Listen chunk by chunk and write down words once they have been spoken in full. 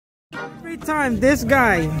Every time this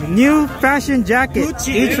guy, new fashion jacket,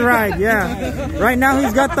 Gucci. Each ride, yeah. Right now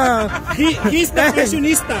he's got the... He's the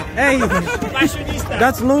fashionista. Hey, Fashionista.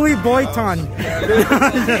 That's Louis Vuitton.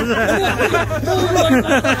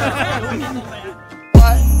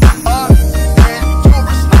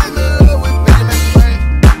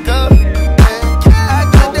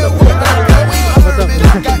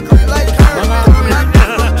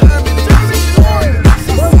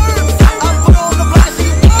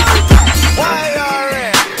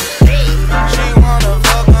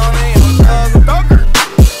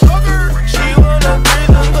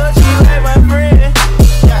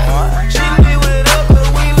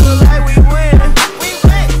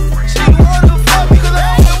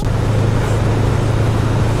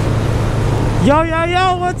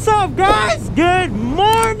 Yo, what's up guys? Good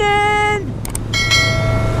morning!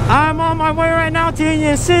 I'm on my way right now to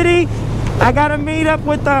Union City. I gotta meet up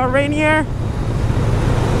with Rainier,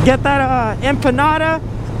 get that empanada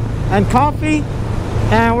and coffee,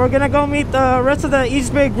 and we're gonna go meet the rest of the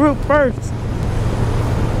East Bay group first.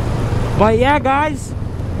 But yeah guys,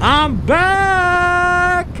 I'm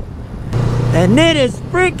back! And it is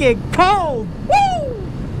freaking cold! Woo!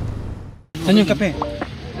 Saan yung kape?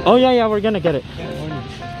 Oh yeah, we're gonna get it.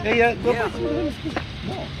 Yeah, go back.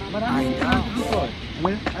 I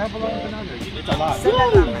have a lot of bananas. It's a lot.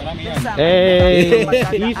 Hey,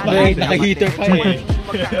 naka-heater pa eh.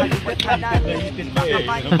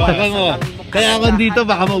 Baka mo, kaya ako dito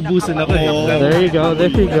baka maubusan ako. There you go.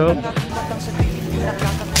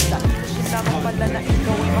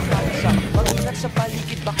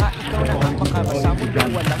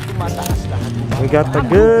 We got the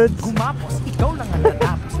goods.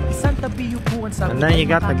 And then you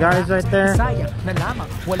got the guys right there.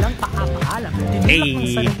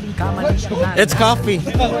 Hey, it's coffee.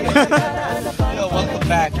 Yo, welcome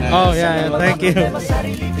back. Oh yeah, thank you.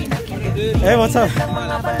 Hey, what's up?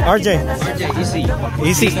 RJ, easy.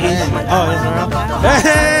 Oh, it's around.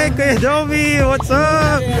 Hey, Kuya Joby, what's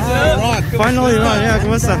up? Finally, Ron. Yeah,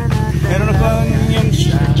 kumusta? Meron na bang yung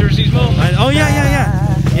jerseys mo? Oh yeah,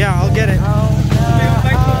 I'll get it.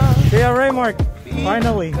 Yeah, Ray Mark.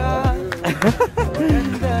 Finally.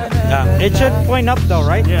 Yeah. It should point up though,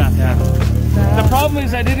 right? Yeah. The problem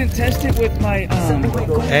is I didn't test it with my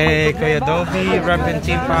Hey, Kuya Dobby, repping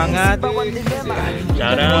Team Pangat.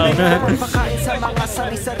 Shout out.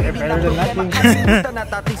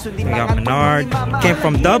 We got Menard. Came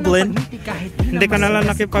from Dublin. Hindi ka nalang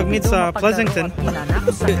nakipag-meet sa Pleasanton.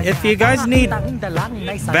 If you guys need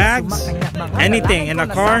bags, anything in a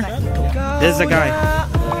car, this is the guy.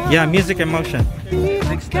 Yeah, music and motion.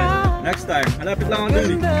 Next time. Malapit lang ang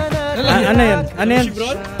duli. Ano yan?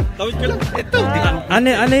 Tawid ko lang. Ito.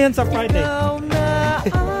 Ano yan sa Friday?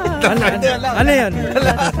 Ano yan?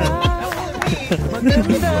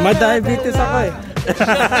 Ma-diabetes ako eh.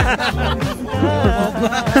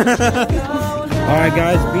 Alright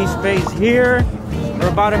guys, B-Space here.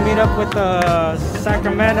 We're about to meet up with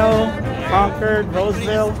Sacramento, Concord,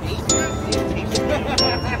 Roseville.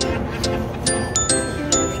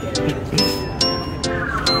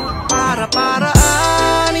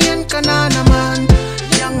 Para-paraan, yan ka na naman.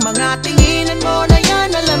 Yang mga tinginan mo na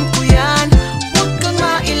yan, alam ko yan. Huwag kang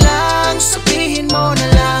mailang, sabihin mo na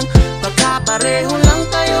lang. Baka pareho lang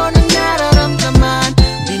tayo ng nararamdaman.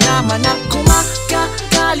 Di naman ako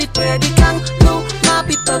makakalit, pwede kang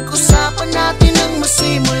lumapit. Pag-usapan natin ang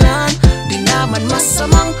masimulan. Di naman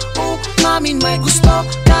masamang umamin, may gusto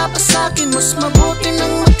ka pa sa'kin. Mas mabuti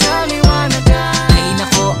nang magkaliwanagan. Ay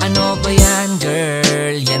nako, ano ba yan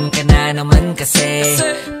girl? Yan ka na naman kasi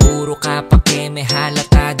puro ka pakeme,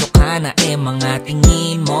 halatado ka na. Mga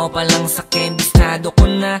tingin mo palang sa kembistado ko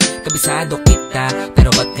na. Kabisado kita, pero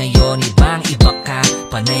ba't ngayon ibang iba ka?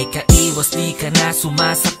 Panay ka iwas, di ka na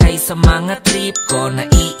sumasakay sa mga trip ko.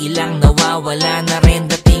 Naiilang nawawala na rin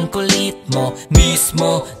dating kulit mo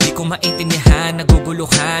mismo. Di ko maintindihan,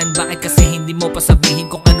 naguguluhan. Bakit kasi hindi mo pa sabihin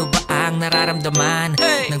kung ano ba ang nararamdaman?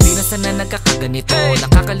 Nang di na sana nagkakaganito,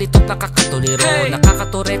 nakakalitot, nakakatuliro,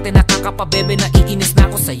 nakakaturete, nakakapabebe, naiinis na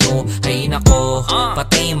ako sa'yo. Ay nako,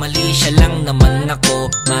 patay mali siya lang naman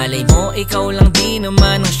ako. Malay mo, ikaw lang di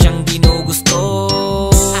naman ang siyang ginugusto.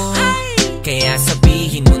 Kaya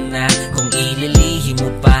sabihin mo na, kung ililihim mo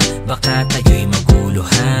pa, baka tayo'y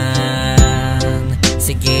maguluhan.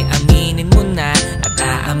 Sige, aminin mo na, at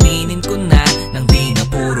aaminin ko na, nang di na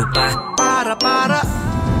puro pa. Para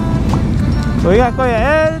We got Kuya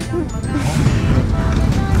Ed.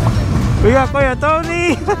 We got Kuya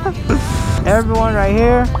Tony. Everyone right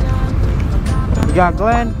here. We got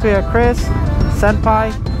Glenn, Kuya Chris,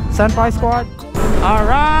 Senpai Squad. All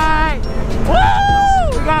right.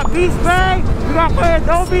 Woo! We got Beast Bay. We got Kuya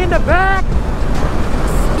Adobe in the back.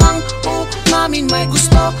 Mamin may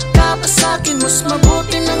gusto ka pa sa'kin, mas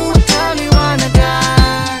mabuti nang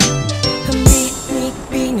magkaliwanagan. Kami,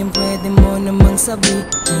 pwede mo namang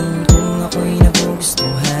sabihin kung ako'y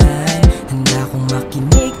nagugustuhan. Handa kong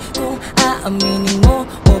makinig kung aaminin mo,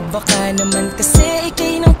 o baka naman kasi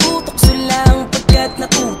ikay ng tutok sulang pagkat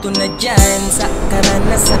natuto na dyan sa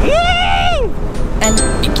karanasan. And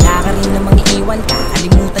bigla ka rin namang iiwan,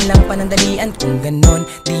 kakalimutan lang panandalian. Kung ganon,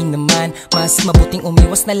 di naman, mas mabuting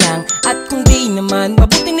umiwas na lang. At kung di naman,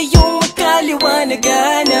 mabuting na yung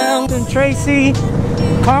magkaliwanagan ng Tracy,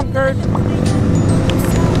 Concord.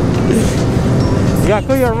 You got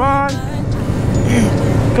Kuya Ron,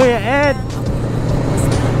 Kuya Ed.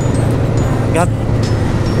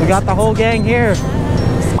 We got the whole gang here.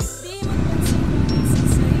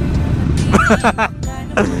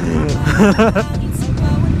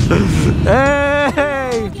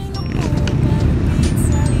 Hey!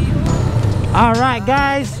 Alright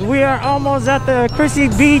guys, we are almost at the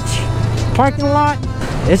Crissy Beach Parking Lot.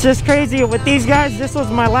 It's just crazy with these guys. This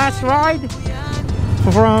was my last ride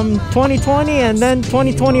from 2020, and then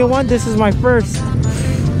 2021 this is my first.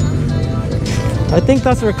 I think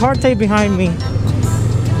that's Ricarte behind me.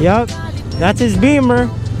 Yup, that's his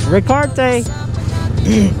Beamer, Ricarte.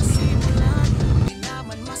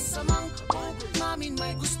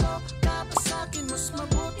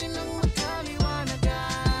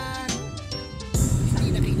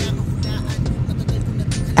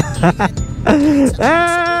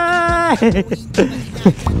 Hey!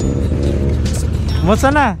 What's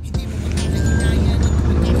na?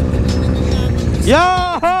 Yo!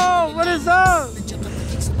 What is up?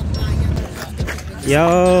 Yo!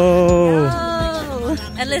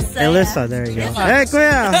 Alyssa, there you go. Hey,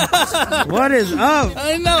 Kuya! What is up?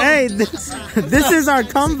 I know. Hey, this is our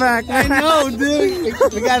comeback, man. I know, dude.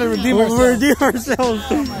 We gotta redeem ourselves.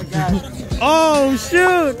 Oh my God. Oh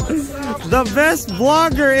shoot! The best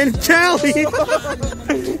vlogger in Cali.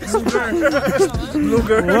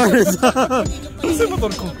 What is up?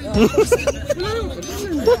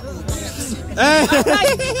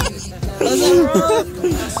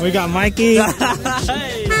 We got Mikey. Hey,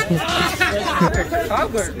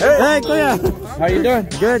 Kuya. How you doing?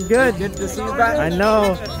 Good, good. Good to see you back. I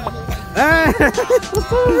know. Hey.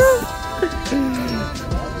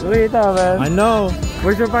 Sweet, man. I know.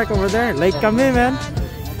 Where's your bike over there? Late kami, man.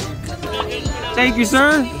 Thank you,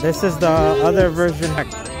 sir. This is the other version.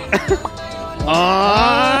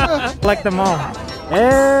 Like them all.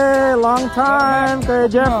 Hey, long time, Kuya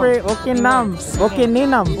Jeffrey. Okay nam. Okay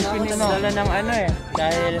ninam. Dala ng ano eh.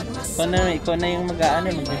 Dahil ikaw na yung mag-ano,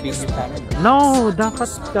 magbibigay sa amin. No, dapat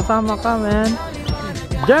kasama ka, man.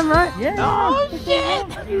 Jem, right? Yeah. Oh, shit.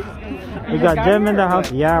 We got Jem in the house.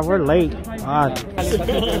 Yeah, we're late. We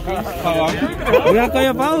got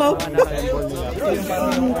Kuya Paolo.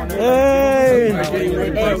 Hey.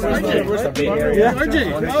 Yeah.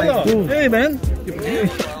 Hey, man.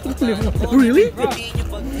 Really?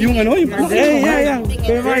 Yung ano? Hey, yeah.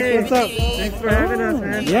 Kuya Mike, what's up? Thanks for having us,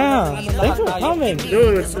 man. Yeah, thanks for coming.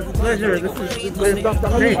 Dude, it's a pleasure. This is great.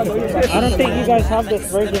 I don't think you guys have this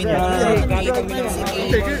version yet.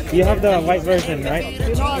 You have the white version, right?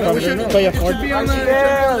 From Kuya Ford.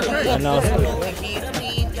 I know.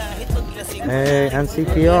 Hey, and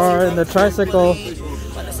CPR in the tricycle.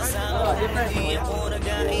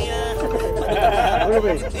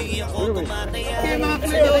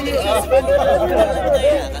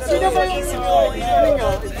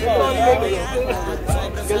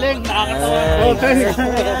 Galing, nakakatawa.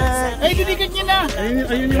 Ay, dinigan niya na.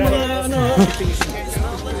 Ayun yung mga ano.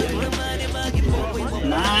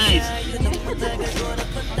 Nice.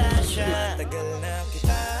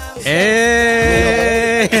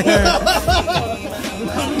 Hey!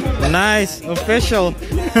 Nice, official.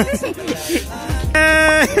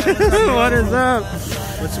 Hey! What is up?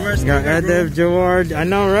 What's worse? Got Edev Jaward. I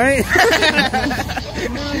know, right?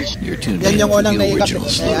 You're tuned in to the original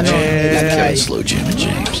Slow Jam and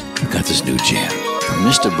James. We've got this new jam from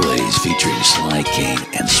Mr. Blaze featuring Sly King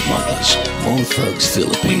and Smugglers, Mo Thugs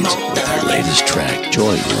Philippines, with their latest track,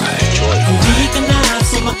 Joyride. Hindi ka na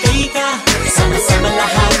sumakay ka, sama-sama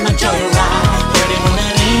lahat ng joyride. Pwede mo na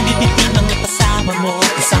rin bibitin ang kasama mo,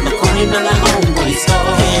 kasama ko rin mga homeboys ko.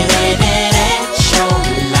 Dire-diretso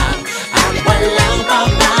lang at walang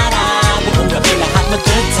papara, buong gabi lahat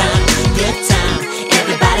mag-good time, good time.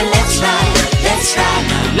 Everybody let's ride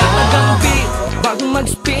now. Lahat ang beat, bago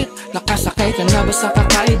mag-spit, nakasakay Kaya ka na ba sa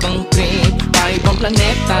kakaibang trip? Paibang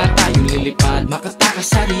planeta tayong lilipad, makatakas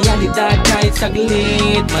sa realidad kahit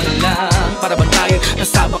saglit man lang. Para bang tayo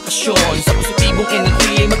nasa bakasyon, sa positibong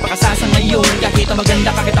energy magpakasasa ngayon. Kahit na maganda,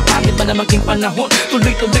 kahit na pangit man na maging panahon,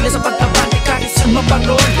 tuloy-tuloy na sa pagtabante kahit sa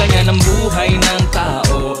maparon. Ganyan ang buhay ng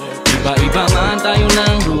tao, iba-iba man tayo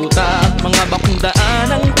ng ruta. Mga bakong daan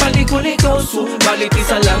ang paliko-liko, subalit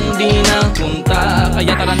isa lang din ang punta.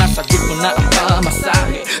 Kaya tara na, sagot ko na ang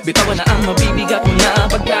pamasahe, bitawan na ang mabibigat mo na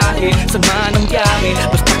bagahe. Sama ng biyahe,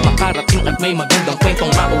 basta makarating at may magandang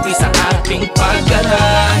kwentong mauwi sa ating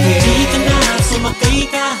paggarahe. Hindi ka na, sumakay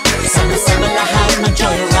ka, sama-sama lahat ng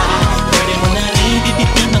joyride. Pwede mo na rin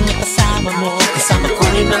bibitin mga kasama mo, kasama ko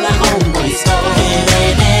rin mga homeboys ko.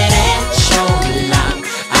 Dire-diretso lang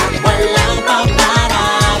at walang papara,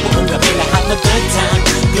 buong gabi lahat na good time,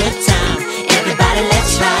 good time. Everybody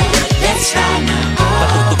let's ride now.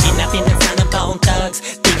 Patutugin natin ang sanang taong thugs,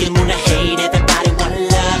 tigil mo na hate, everybody wanna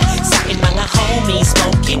love. Sa akin mga homies,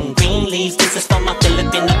 smoking green leaves, this is for my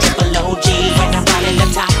Filipino triple OG. When I'm riding the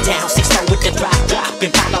top down, 6-4 with the drop,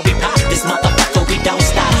 and Paolo we pop, this motherfucker we don't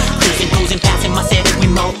stop. Cruising, passing my city, we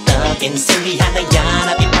mo thuggin'. Sindihan na yan,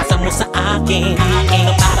 at ipasa mo sa akin. Ain't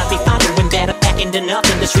no para be following, better packing than up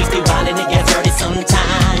in the streets, be wildin' and get dirty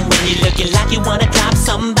sometime. When you looking like you wanna drop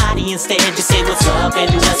somebody, instead just say what's up and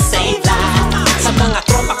just say that. Sa mga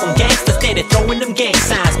tropa kong gangsters, steady throwing them gang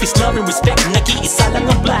signs. Peace, love, and respect, nag-iisa lang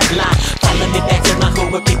ang bloodline. Follow me back to my hood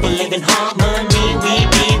where people live in harmony. We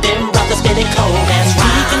be them brothers spitting cold ass rhymes.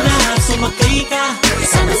 Hindi ka na, sumakay ka,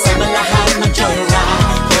 sama-sama lahat ng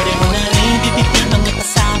joyride. Pwede mo na rin bibitin mga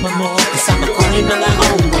kasama mo, kasama ko rin mga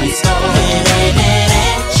homeboys ko.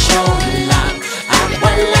 Dire-diretso lang at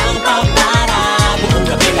walang papara, buong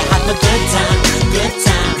gabi lahat na good time, good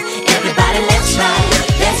time. Everybody let's ride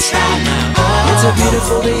now. It's a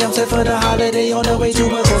beautiful day, I'm set for the holiday. On the way to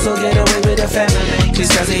a coastal getaway with the family. These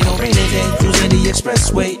guys ain't no rainy day, cruising the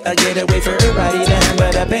expressway. A getaway for everybody, damn,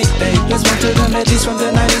 but I bake. Let's run to the melodies from the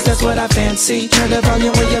 90s, that's what I fancy. Turn the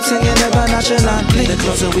volume way up, singing about nonchalantly. The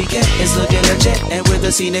closer we get, it's looking legit. And with the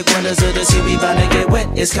scenic wonders of the sea, we bound to get wet.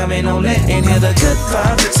 It's coming on lit. Inhale the good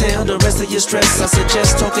vibes, exhale the rest of your stress. I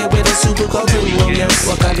suggest talking with a super cold brew. Yes,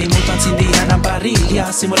 huwag kalimutan sindihan ang barilya.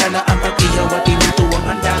 Simula na ang pag-ihaw at iluto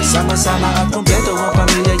ang handa. Sama-sama at kompleto ang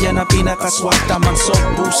pamilya, yan ang pinakaswak. Tamang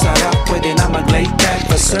sopo, sarap, pwede na mag-lay back.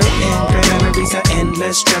 For certain, great memories are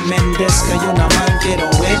endless, tremendous. Kayo naman, get on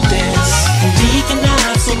with this. Hindi ka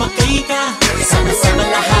na, sumakay ka, sama-sama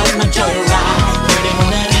lahat ng joyride. Pwede mo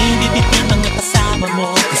na rin bibitin mga kasama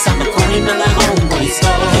mo, kasama ko rin mga homeboys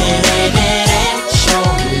ko. Dire-diretso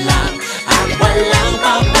lang at walang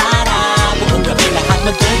papara, buong gabi lahat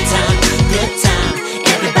na good time, good time.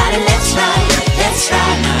 Everybody let's ride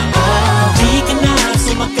now. Hindi ka na,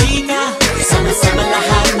 sumakay ka, sama-sama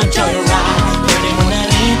lahat ng joyride. Pwede mo na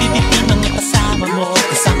rin bibitin mga kasama mo,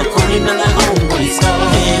 kasama ko rin mga homeboys ko.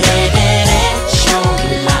 Dire-diretso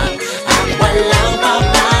lang at walang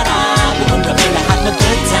papara, buong gabi lahat na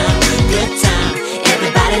good time, good time.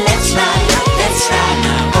 Everybody let's ride now.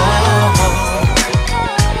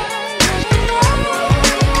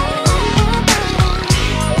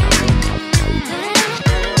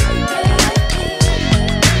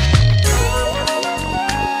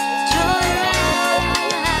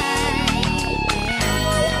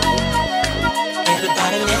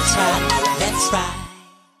 Everybody let's ride.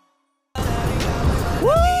 Woo!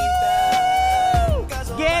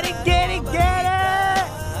 Get it, get it, get it!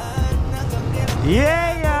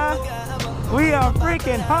 Yeah, we are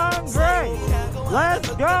freaking hungry. Let's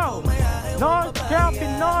go. NorCal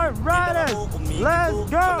Pinoy Riders. Let's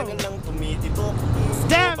go.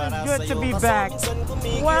 Damn, it's good to be back.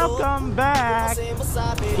 Welcome back.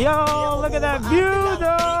 Yo, look at that view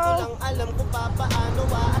though.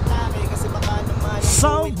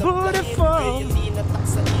 So beautiful.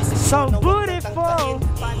 So beautiful.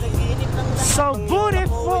 So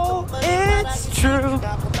beautiful. It's true.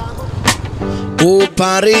 O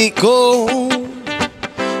pare ko,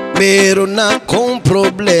 meron akong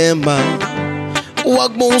problema.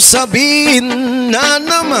 Huwag mong sabihin na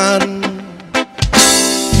naman.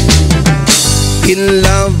 In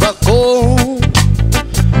love ako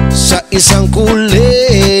sa isang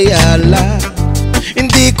kuleyala.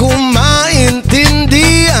 Hindi ko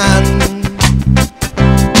maintindihan.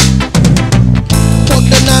 Huwag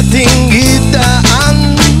na nating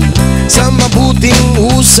idaan sa mabuting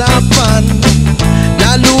usapan.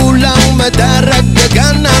 Lalo lang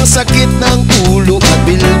madaragdagan ang sakit ng ulo at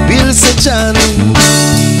bilbil sa tiyan.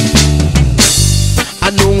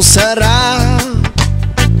 Anong sarap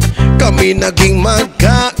kami naging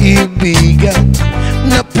magkaibigan.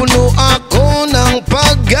 Napuno ako ng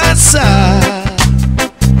pag-asa.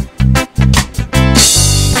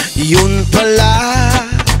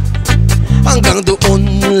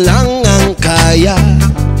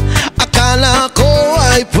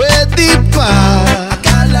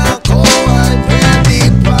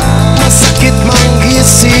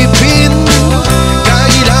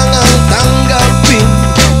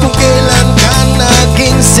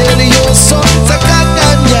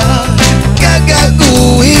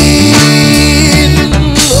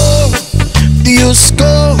 Diyos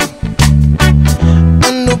ko,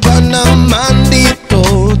 ano ba naman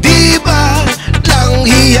dito? Di ba lang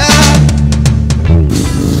hiya?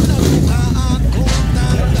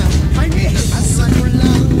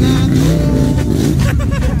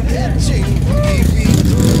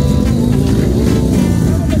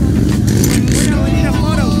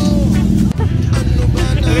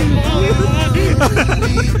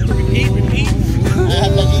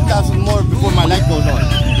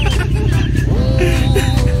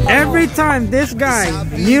 Every time this guy,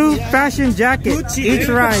 new fashion jacket, each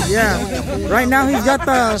ride, yeah. Right now he's got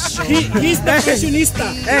the... He's the fashionista.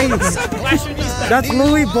 Hey, that's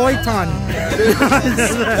Louis Vuitton.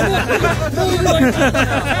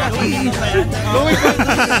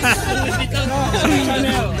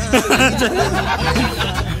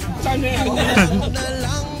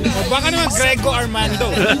 Baka naman Grego Armando.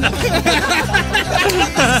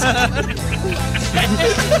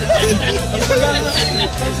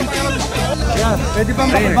 Yeah, pwede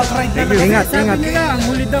bang back-ride na lang? Ingat, ingat. Ang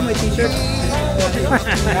huli daw may t-shirt.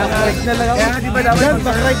 Back-ride na lang ako. Kaya di ba dapat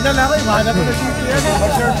back-ride na lang ako? Mahanap ko na t-shirt.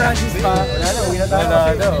 Mag-short practice pa. Wala na, uwi na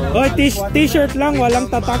tayo. Oy, t-shirt lang, walang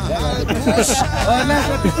tatak.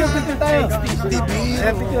 Picture tayo.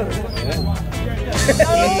 Picture.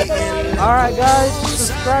 Alright guys,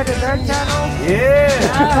 subscribe to their channel. Yeah!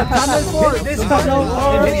 Channel 4! This channel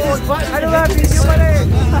 4! Ano ba? Video pa rin!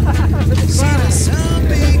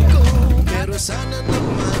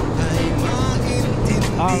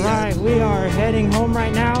 Alright, we are heading home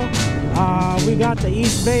right now. We got the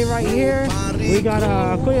East Bay right here. We got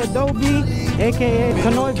Kuya Doby, aka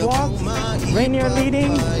Pinoy Vlogs, Rainier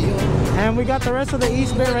leading. And we got the rest of the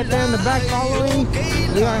East Bay right there in the back following.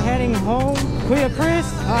 We are heading home. Kuya Chris,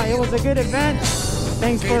 it was a good event.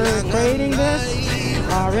 Thanks for creating this.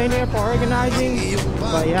 Rainier for organizing.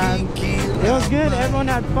 But yeah, it was good. Everyone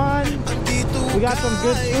had fun. We got some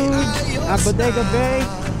good food at Bodega Bay.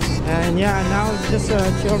 And yeah, now it's just a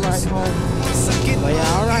chill ride home. But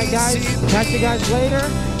yeah, alright guys. Catch you guys later.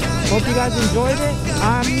 Hope you guys enjoyed it.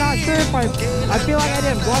 I'm not sure if I feel like I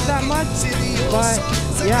didn't vlog that much. But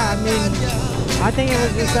yeah, I mean, I think it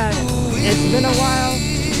was just that it's been a while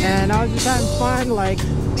and I was just having fun, like,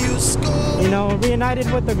 you know, reunited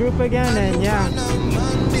with the group again, and yeah.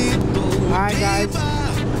 Alright guys.